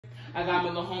I got my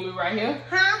little homie right here.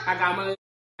 Huh? I got my little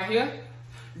right here.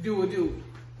 Do.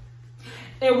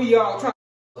 And we all try.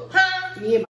 Huh?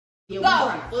 Me and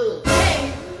my Go.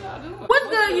 Hey. What's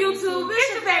good, YouTube?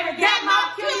 It's your favorite Got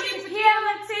My Cutie, Takeeya,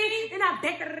 Lati, and I'm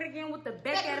back at it again with the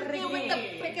back at it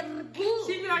again.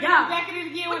 She be like, I'm back at it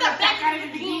again with the back at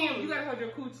it again. You gotta hold your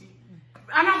coochie.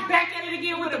 And I'm back at it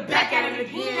again with the back at it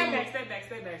again. Stay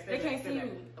back. They can't see me.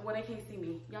 Well, they can't see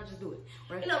me. Y'all just do it.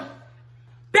 Right? No.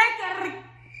 Back at it.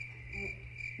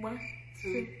 1,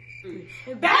 2, 3.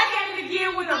 Back at it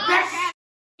again with the back at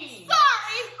it again.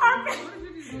 Sorry.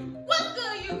 What's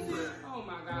good, YouTube? Oh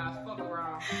my gosh, fuck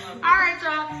around. Alright,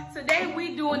 y'all. Today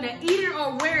we doing the eat it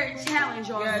or wear it challenge,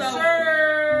 y'all. Yes, so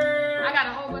sir. I got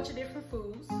a whole bunch of different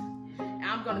foods. And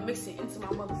I'm gonna mix it into my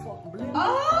motherfucking blender.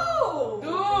 Oh.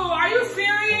 Dude, are you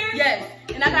serious? Yes.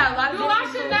 And I got a lot of Dude, I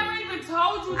different should foods. never even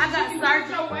told you. I got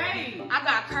sardines your way. I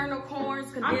got kernel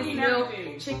corns, condensed eating milk,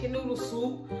 everything. chicken noodle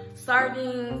soup,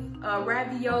 sardines,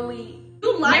 ravioli,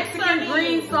 You like Mexican sardines?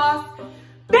 green sauce.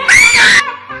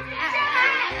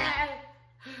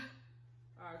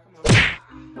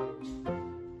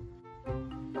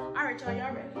 Alright, y'all,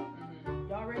 y'all ready?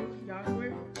 Y'all ready? Y'all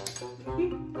swear?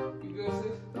 You good,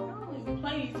 sis? I always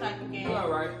play these type of games. You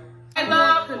alright? I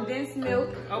love condensed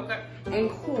milk Okay. and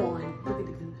corn. Look at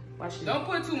this. Watch this. Don't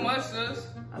put too much, sis.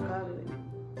 I got it.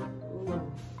 Ooh.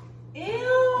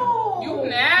 Ew. You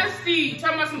nasty.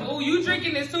 Talking about some, oh, you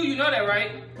drinking this too, you know that,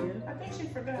 right? Yeah. I think she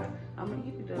forgot. I'm gonna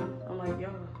eat it though. I'm like,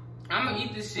 y'all. I'm gonna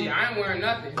eat this shit. I ain't wearing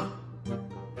nothing.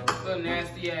 Little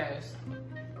nasty ass.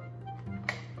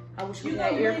 I wish You we gonna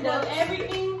had blend up earplugs.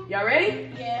 everything? Y'all ready?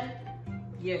 Yeah.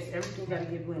 Yes, everything gotta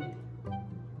get blended.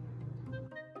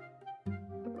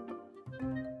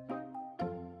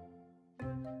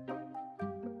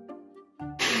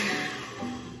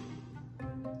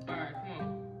 Alright, come on.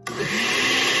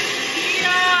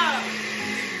 Yeah!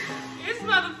 This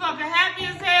motherfucker happy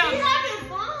as hell. She having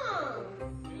fun.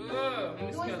 Ugh, let me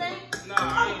You wanna smell stay? it. Nah, I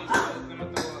ain't smoking. I'm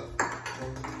gonna throw up.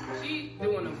 She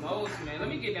doing the most, man. Let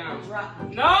me get down. Drop it.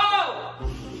 No!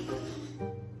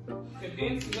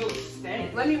 Condensed milk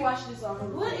stank. Let me wash this off.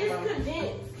 What is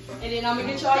condensed? And then I'm gonna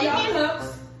get y'all y'all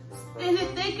cups. Is it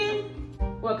thickened?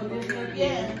 Well, condensed milk,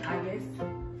 Yeah. I guess.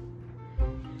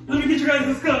 Let me get you guys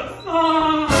this cup.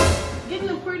 Get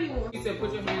the pretty one. He said,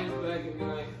 put your hands back and be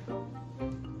like,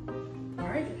 All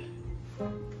right.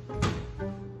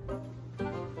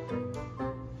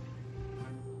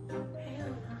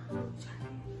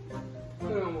 it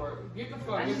don't work. Get the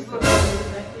fuck. I Get the just fuck.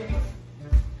 look back there.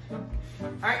 All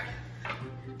right.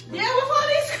 Yeah, what's all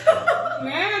these?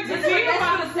 Man, That's Takeeya for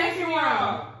about the to second take you round.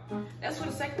 out. That's for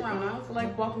the second round. I don't feel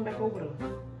like walking back over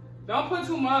them. Don't put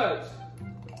too much.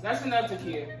 That's enough,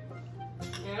 Takeeya.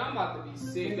 Man, I'm about to be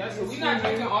sick. That's what we not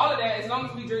drinking all of that as long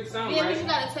as we drink some, Yeah, right? but you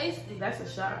gotta taste it. That's a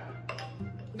shot.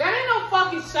 That ain't no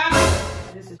fucking shot.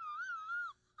 This is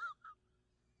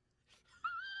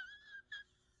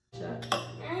shot.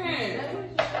 Man, That is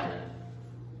a shot.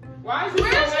 why is you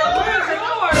Where's so mad? Where's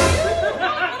yours?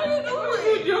 What are you doing? What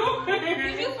you Did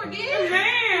doing? you forget?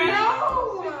 Man. No.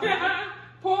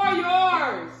 Pour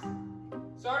yours.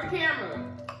 Show the camera.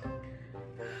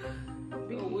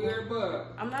 You a weird bug.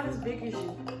 I'm not as big as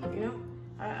you. You know,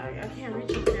 I can't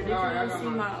reach up there. They All right, I can't got see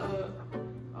mine. my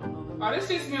Oh no. Oh, this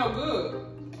shit smell good.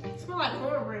 It smell like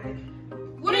cornbread.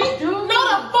 What It are you do. doing? No,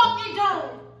 the fuck it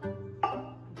don't.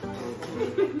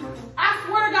 I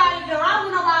swear to God it don't. I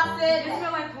don't know why I said It that.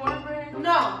 smell like cornbread?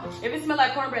 No. If it smell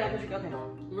like cornbread, I can drink. Okay.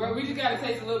 Well, we just gotta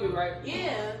taste a little bit, right?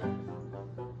 Yeah.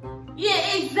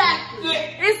 Yeah, exactly.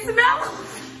 It smells.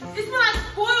 It smell like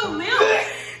spoiled milk.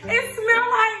 It smell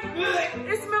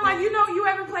like you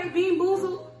ever play Bean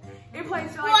Boozled? It plays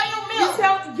like Spoiled milk.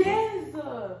 Yes.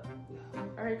 All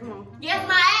right, come on. Yes,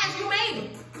 my ass, you made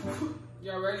it.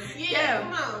 Y'all ready? Yeah, Yeah.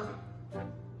 come on.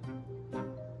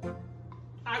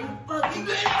 Are you fucking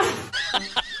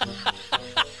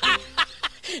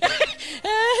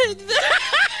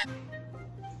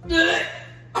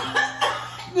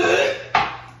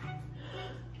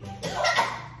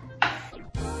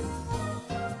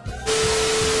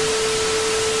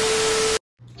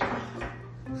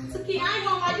Takeeya, I ain't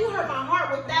gonna lie, you hurt my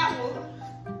heart with that one.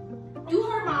 You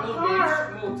hurt my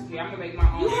heart. Move, Takeeya. I'm gonna make my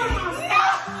own. You hurt my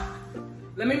soul.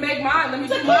 Let me make mine. Let me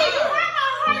do Takeeya, mine. you hurt my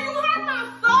heart. You hurt my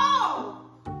soul.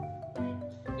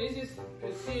 It's just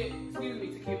the shit. Excuse me,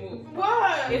 Takeeya, move.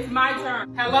 What? It's my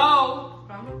turn. Hello?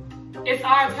 It's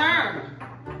our turn.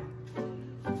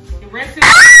 The rest of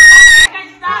Okay,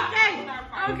 stop.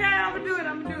 Okay, I'm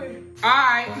gonna do it.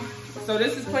 Alright. So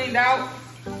this is cleaned out.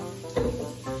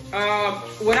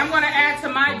 What I'm gonna add to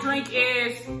my drink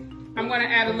is I'm gonna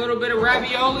add a little bit of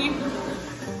ravioli.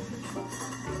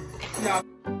 Y'all,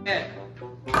 that.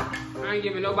 I ain't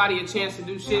giving nobody a chance to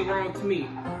do shit wrong to me.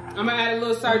 I'm gonna add a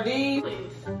little sardines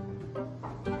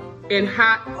and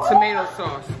hot tomato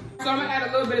sauce. So I'm gonna add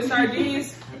a little bit of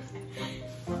sardines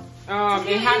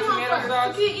and hot tomato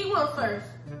sauce. Eat one first.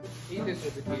 Eat this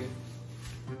with the kid.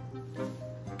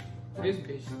 This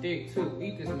bitch thick too.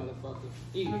 Eat this motherfucker.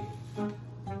 Eat it.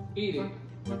 Eat it.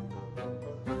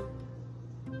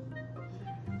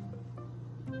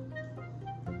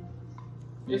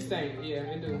 It's stank. Yeah,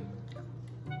 it do.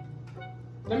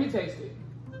 Let me taste it.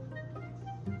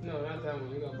 No, not that one.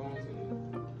 You got bones in it.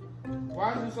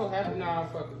 Why are you so happy? Nah,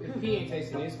 fuck it. If he ain't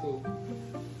tasting it, it's cool.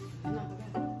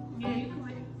 Yeah, you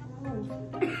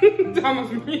can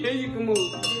Thomas, yeah, you can move.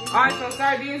 All right, so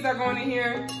sardines are going in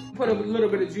here. Put a little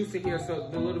bit of juice in here, so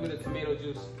a little bit of tomato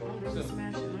juice. So,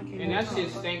 and that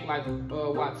shit stank like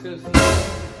Watusi.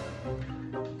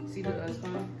 See the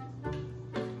spoon?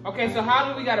 Okay, so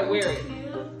how do we gotta wear it?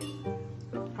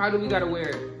 How do we gotta wear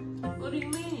it? What do you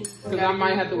mean? Cause I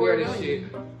might have to wear this shit.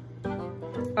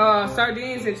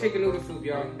 Sardines and chicken noodle soup,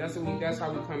 y'all. That's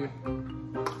how we coming.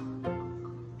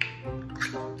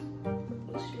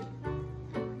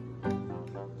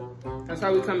 That's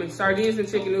how we coming. Sardines and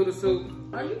chicken noodle soup.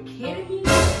 Are you kidding me?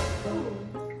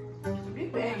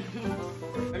 Big bag.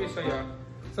 Let me show y'all.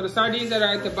 So the sardines that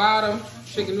are at the bottom,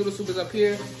 chicken noodle soup is up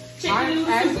here. I'm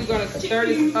actually gonna stir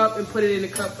this up and put it in the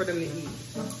cup for them to eat.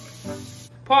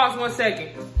 Pause 1 second.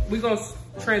 We're gonna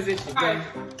transition. All right.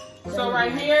 So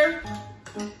right here,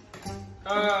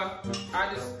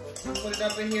 I just put it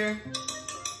up in here.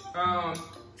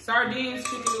 Sardines,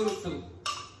 chicken noodle soup.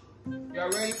 Y'all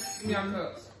ready? Give me your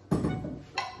cups.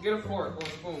 Get a fork or a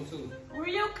spoon too. Where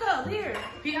your cup? Here.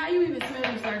 P, how you even smell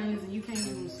them sardines and you can't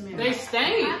even smell They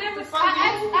stink. I never.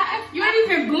 You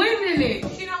ain't even blending it.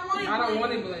 She don't want it. I don't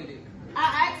want it blended.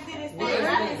 I asked it it stank.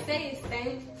 I didn't say it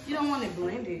stank. You don't want it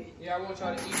blended. Yeah, I want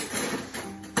y'all to eat it.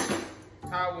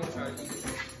 How I want y'all to eat it.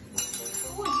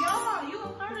 Who is y'all? You a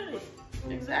part of it.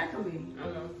 Exactly. I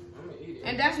know. I'm gonna eat it.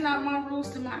 And that's not my rules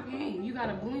to my game. You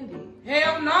gotta blend it.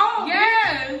 Hell no.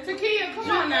 Yeah. Takeeya, come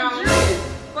on now.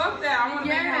 Fuck that. I want to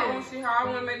make my own shit. How I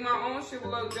want to make my own shit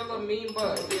with that little mean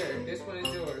butt. Here, this one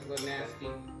is yours, little nasty.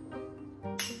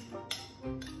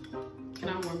 Can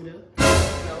I warm it up?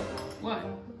 No. What?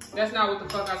 That's not what the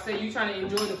fuck I said. You trying to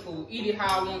enjoy the food. Eat it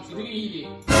how I want you to eat it.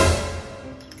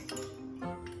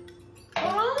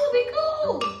 Oh, be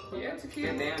cool. Yeah,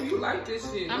 Takeeya, damn, you like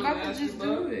this shit. I'm about to just butt.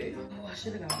 do it. Oh, I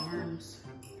should have got worms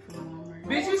from Walmart.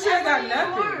 Bitch, you should have got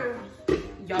nothing.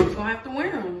 Y'all was gonna have to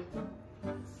wear them.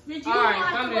 Did you Alright, have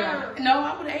to thumbnail. wear? No,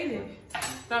 I would have ate it.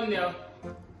 Thumbnail.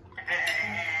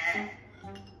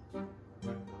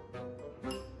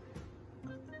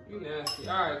 You nasty.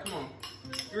 Alright, come on.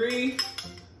 3,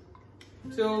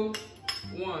 2,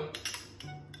 1.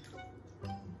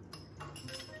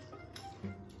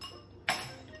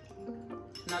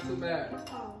 Not too bad.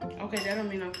 Oh, Okay, that don't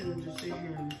mean I'm gonna just sit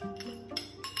here and...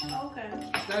 okay.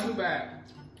 Not too bad.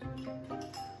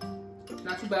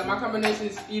 Not too bad. My combination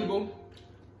is eatable.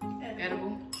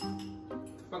 edible.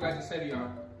 Fuck, I just said to y'all.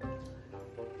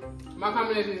 My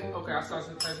combination is okay. I saw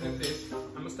some person in fish.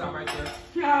 I'm gonna stop right there.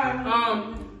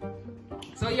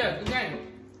 So yeah, the game.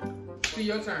 See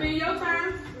your turn. See your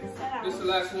turn. This is the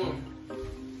last one.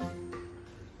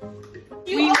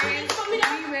 You open this for me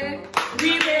now?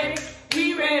 We ready.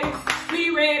 We ready.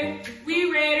 We ready.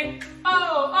 We ready.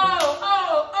 Oh.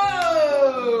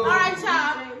 All right,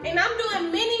 y'all. And I'm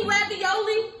doing mini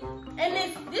ravioli. And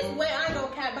this way I ain't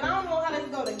gonna cap, but I don't know how this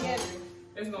go together.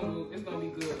 It's gonna be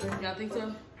good. Y'all think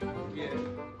so? Yeah.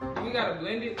 We gotta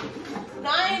blend it. No,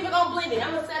 I ain't even gonna blend it.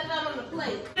 I'm gonna set it out on the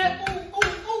plate.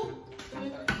 Ooh.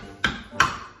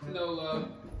 No love.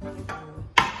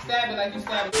 Stab it like you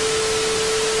stab it.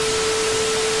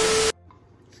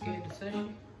 Scared to sushi?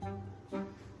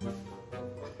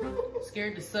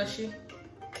 Scared to sushi?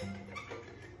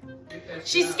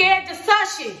 She's scared to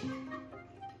sushi!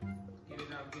 Get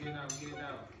it out, get it out, get it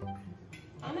out.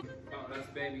 Oh, that's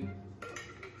baby.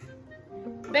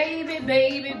 Baby.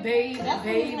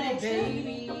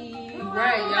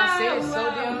 Right, y'all say it so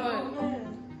damn much.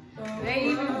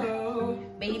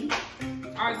 Baby.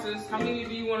 Alright, sis, how many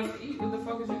do you want us to eat? What the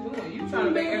fuck is you doing? You trying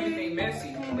to make everything messy.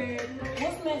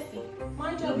 What's messy?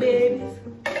 Mind your business.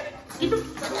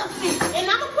 And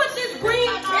I'm gonna put this green,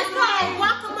 it's called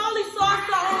guacamole sauce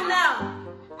on now.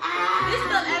 This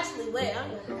stuff actually wet.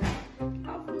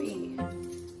 Help me.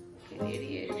 An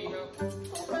idiot. You need help?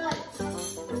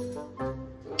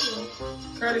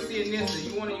 Courtesy of Nissa,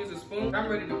 you want to use a spoon? I'm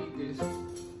ready to eat this.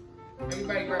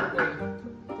 Everybody grab a plate.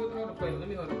 Hold the plate. Let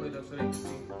me hold the plate up so they can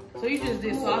see. So you just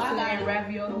did sausage and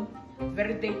ravioli?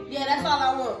 Everything? Yeah, that's all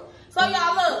I want. So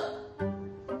y'all look,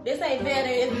 ain't better,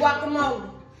 it's guacamole.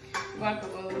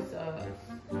 Guacamole sauce.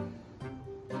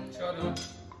 Show them.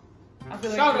 I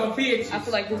feel Show them bitches. I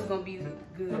feel like this is gonna be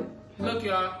good. Look,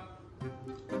 y'all.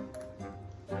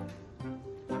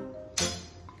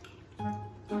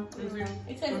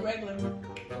 It tastes regular.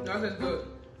 No, that's good.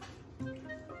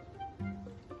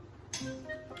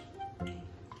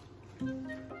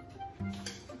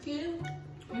 Kid,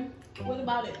 what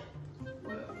about it?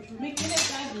 Mickey, that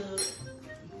got good.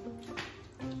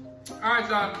 All right,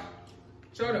 y'all.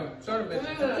 Show them. Show them.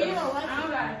 Kid don't like I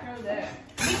don't gotta hear that.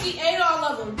 Mickey ate all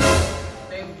of them.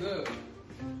 They was good.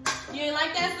 You ain't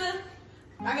like that, sis?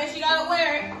 I guess you gotta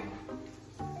wear it.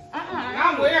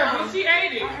 I'm wearing it. She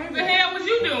ate it. What the hell was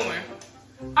you doing?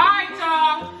 All right,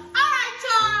 y'all. Alright,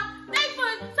 y'all. Thanks for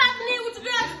tapping in with your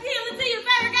girl Takeeya, Lati, your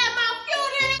favorite guy, my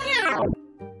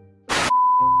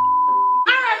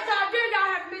Alright, y'all, then y'all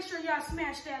have to make sure y'all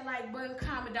smash that like button,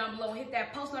 comment down below, and hit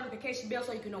that post notification bell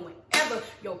so you can know whenever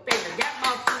your favorite Got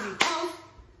My Foodie post.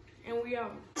 And we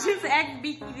out. She used to ask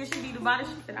Beaky, did she need a body?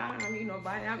 She said, I don't need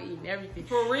nobody. I'm eating everything.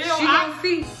 For real? She gonna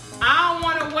see. I don't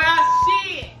want to wear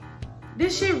shit.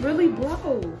 This shit really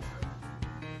broke.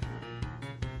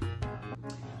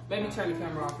 Let me turn the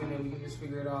camera off and then we can just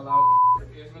figure it all out.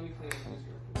 Yes, let me clean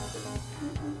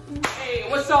this. Hey,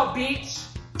 what's up, bitch?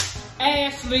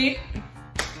 Ashley.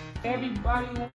 Everybody.